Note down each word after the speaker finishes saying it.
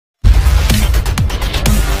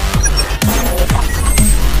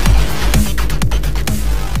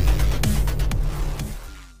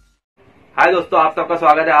हाय दोस्तों, आप सबका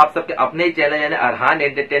स्वागत है आप सबके अपने ही चैनल यानी अरहान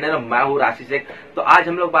एंटरटेनर। मैं हूँ राशि शेख। तो आज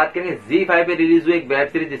हम लोग बात करेंगे zee5 पे रिलीज हुई एक वेब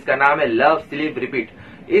सीरीज जिसका नाम है लव स्लीप रिपीट।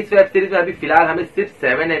 इस वेब सीरीज में अभी फिलहाल हमें सिर्फ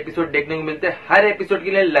 7 एपिसोड देखने को मिलते हैं। हर एपिसोड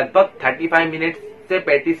के लिए लगभग 35 मिनट से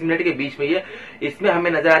 35 मिनट के बीच में ये इसमें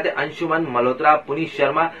हमें नजर आते हैं अंशुमन मल्होत्रा, पुनीत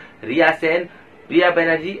शर्मा, रिया सेन, प्रिया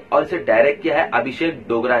बनर्जी और इसे डायरेक्ट किया है अभिषेक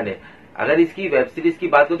डोगरा ने। अगर इसकी वेब सीरीज की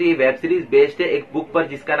बात करूं तो ये वेब सीरीज बेस्ड है एक बुक पर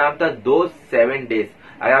जिसका नाम था दोस्त 7 डेज।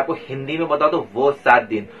 अगर आपको हिंदी में बताओ तो वो 7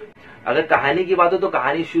 दिन। अगर कहानी की बात हो तो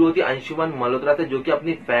कहानी शुरू होती है अंशुमन मल्होत्रा से, जो कि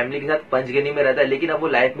अपनी फैमिली के साथ पंचगनी में रहता है, लेकिन अब वो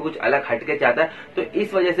लाइफ में कुछ अलग हटके चाहता है। तो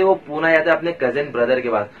इस वजह से वो पुणे जाता है अपने कजन ब्रदर के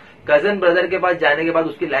पास। कजन ब्रदर के पास जाने के बाद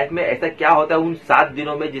उसकी लाइफ में ऐसा क्या होता है उन 7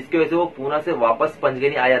 दिनों में, जिसकी वजह से वो पुणे से वापस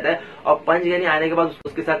पंचगनी आ जाता है। और पंचगनी आने के बाद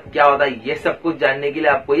उसके साथ क्या होता है ये सब कुछ जानने के लिए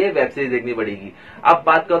आपको ये वेब सीरीज देखनी पड़ेगी। अब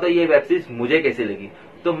बात करो तो ये वेब सीरीज मुझे कैसे लगी,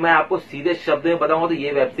 तो मैं आपको सीधे शब्द में बताऊंगा तो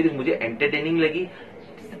ये वेब सीरीज मुझे एंटरटेनिंग लगी,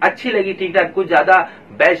 अच्छी लगी, ठीक ठाक। कुछ ज्यादा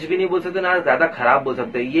बेस्ट भी नहीं बोल सकते ना ज्यादा खराब बोल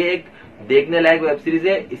सकते। ये एक देखने लायक वेब सीरीज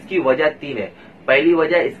है। इसकी वजह 3 है। पहली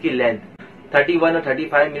वजह इसकी लेंथ 31 और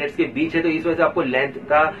 35 मिनट्स के बीच है, तो इस वजह से आपको लेंथ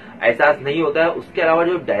का एहसास नहीं होता है। उसके अलावा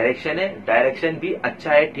जो डायरेक्शन है, डायरेक्शन भी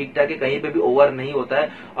अच्छा है, ठीक ठाक है, कहीं पे भी ओवर नहीं होता है।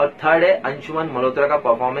 और थर्ड है अंशुमन मल्होत्रा का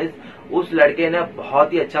परफॉर्मेंस। उस लड़के ने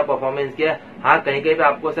बहुत ही अच्छा परफॉर्मेंस किया। हाँ, कहीं कहीं पे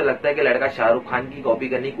आपको ऐसा लगता है कि लड़का शाहरुख खान की कॉपी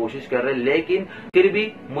करने की कोशिश कर रहे हैं, लेकिन फिर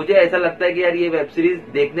भी मुझे ऐसा लगता है कि यार ये वेब सीरीज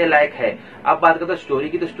देखने लायक है। अब बात करते हैं स्टोरी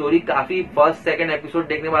की, तो स्टोरी काफी फर्स्ट सेकंड एपिसोड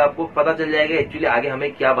देखने के बाद आपको पता चल जाएगा एक्चुअली आगे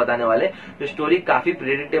हमें क्या बताने वाले। तो स्टोरी काफी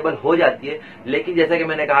प्रेडिक्टेबल हो जाती है, लेकिन जैसा कि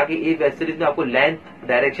मैंने कहा कि ये वेब सीरीज में आपको लेंथ,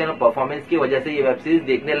 डायरेक्शन और परफॉर्मेंस की वजह से ये वेब सीरीज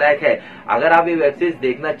देखने लायक है। अगर आप ये वेब सीरीज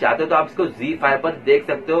देखना चाहते हो तो आप इसको zee5 पर देख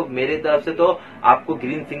सकते हो। मेरी तरफ से तो आपको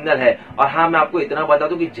ग्रीन सिग्नल है। और हाँ, मैं आपको इतना बता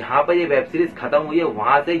दूं कि जहां पर ये वेब सीरीज खत्म हुई है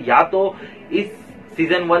वहां से या तो इस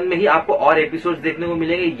सीजन 1 में ही आपको और एपिसोड्स देखने को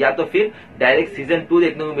मिलेंगे या तो फिर डायरेक्ट सीजन 2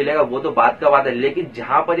 देखने को मिलेगा, वो तो बात का बात है। लेकिन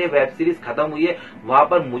जहां पर ये वेब सीरीज खत्म हुई है वहां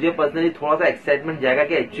पर मुझे पर्सनली थोड़ा सा एक्साइटमेंट जाएगा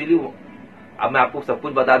कि एक्चुअली अब मैं आपको सब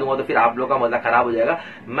कुछ बता दूंगा तो फिर आप लोग का मजा खराब हो जाएगा।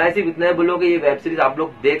 मैं सिर्फ इतना बोलूंगा कि ये वेब सीरीज आप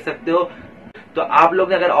लोग देख सकते हो। तो आप लोग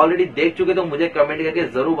ने अगर ऑलरेडी देख चुके तो मुझे कमेंट करके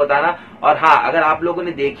जरूर बताना। और हाँ, अगर आप लोगों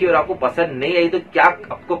ने देखी और आपको पसंद नहीं आई तो क्या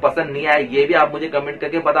आपको पसंद नहीं आया ये भी आप मुझे कमेंट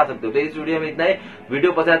करके बता सकते हो। तो इस वीडियो में इतना ही।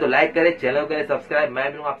 वीडियो पसंद है तो लाइक करें, चैनल करें सब्सक्राइब। मैं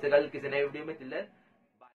मिलूंगा आपसे कल किसी नए वीडियो में।